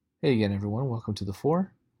Hey again, everyone. Welcome to The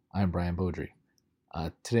Four. I'm Brian Beaudry.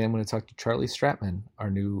 Today I'm going to talk to Charlie Stratman,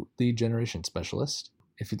 our new lead generation specialist.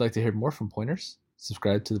 If you'd like to hear more from Pointers,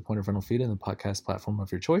 subscribe to the Pointer Rental feed in the podcast platform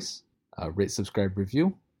of your choice. Rate, subscribe,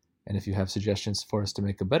 review. And if you have suggestions for us to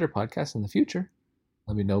make a better podcast in the future,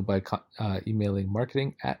 let me know by emailing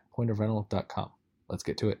marketing@pointofrental.com. Let's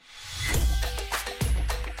get to it.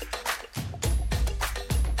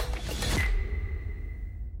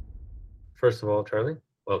 First of all, Charlie,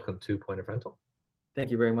 welcome to Point of Rental.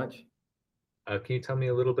 Thank you very much. Can you tell me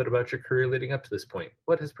a little bit about your career leading up to this point?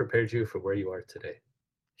 What has prepared you for where you are today?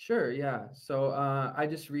 Sure, yeah. So I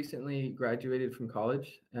just recently graduated from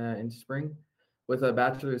college in spring with a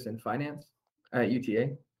bachelor's in finance at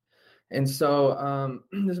UTA. And so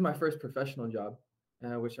this is my first professional job,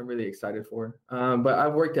 which I'm really excited for. But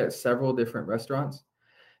I've worked at several different restaurants.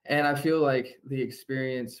 And I feel like the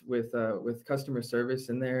experience with customer service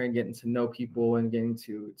in there and getting to know people and getting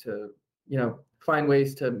to find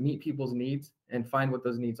ways to meet people's needs and find what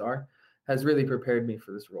those needs are has really prepared me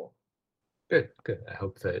for this role. Good. I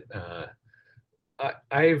hope that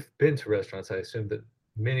I've been to restaurants. I assume that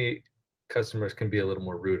many customers can be a little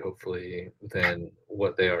more rude, hopefully, than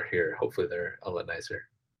what they are here. Hopefully, they're a lot nicer.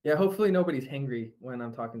 Yeah, hopefully nobody's hangry when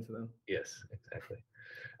I'm talking to them. Yes, exactly.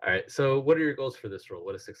 All right. So, what are your goals for this role?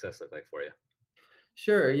 What does success look like for you?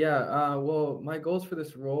 Sure. Yeah. Well, my goals for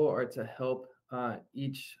this role are to help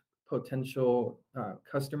each potential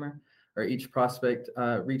customer or each prospect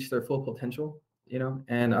reach their full potential,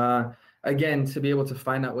 and again, to be able to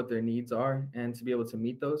find out what their needs are and to be able to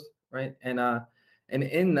meet those, right? And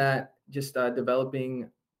in that, just developing,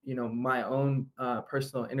 my own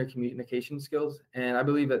personal intercommunication skills. And I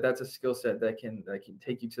believe that that's a skill set that can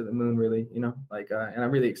take you to the moon, really, and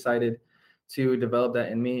I'm really excited to develop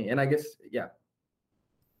that in me. And I guess, yeah.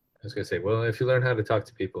 I was gonna say, well, if you learn how to talk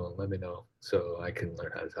to people, let me know so I can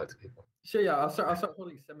learn how to talk to people. Sure, yeah, I'll start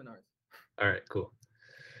holding seminars. All right, cool.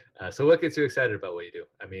 So what gets you excited about what you do?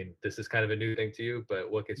 I mean, this is kind of a new thing to you, but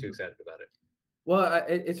what gets you excited about it? Well,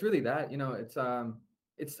 it's really that,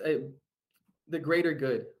 it's the greater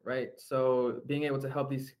good, right? So being able to help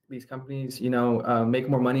these companies, make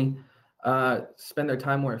more money, spend their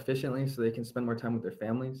time more efficiently so they can spend more time with their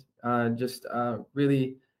families,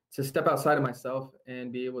 really to step outside of myself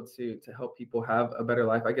and be able to help people have a better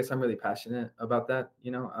life. I guess I'm really passionate about that.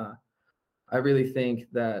 I really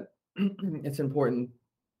think that it's important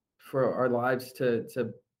for our lives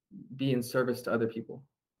to be in service to other people.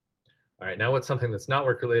 All right, now what's something that's not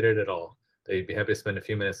work related at all that you'd be happy to spend a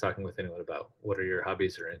few minutes talking with anyone about? What are your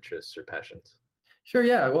hobbies or interests or passions? Sure.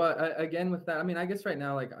 Yeah. Well, again, with that, I mean, I guess right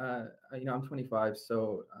now, I'm 25,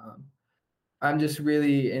 so I'm just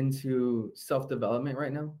really into self-development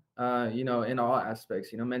right now, in all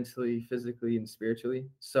aspects, mentally, physically, and spiritually.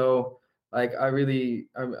 So like, I really,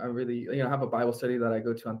 have a Bible study that I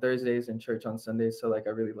go to on Thursdays and church on Sundays. So like, I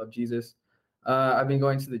really love Jesus. I've been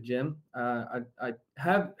going to the gym. I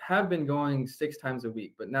have been going 6 times a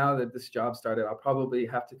week, but now that this job started, I'll probably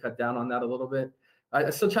have to cut down on that a little bit.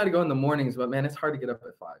 I still try to go in the mornings, but man, it's hard to get up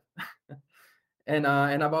at 5. And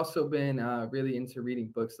I've also been really into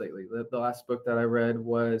reading books lately. The last book that I read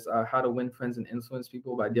was How to Win Friends and Influence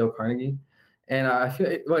People by Dale Carnegie. And I feel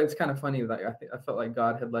it's kind of funny that I felt like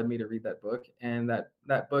God had led me to read that book, and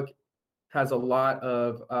that book has a lot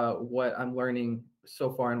of what I'm learning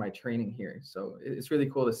so far in my training here. So it's really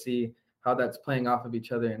cool to see how that's playing off of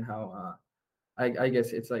each other and how I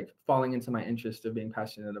guess it's like falling into my interest of being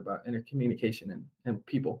passionate about intercommunication and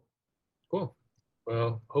people. Cool.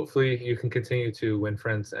 Well, hopefully you can continue to win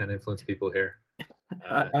friends and influence people here.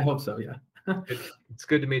 I hope so, yeah. It's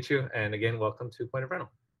good to meet you. And again, welcome to Point of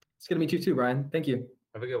Rental. It's good to meet you too, Brian. Thank you.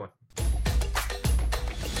 Have a good one.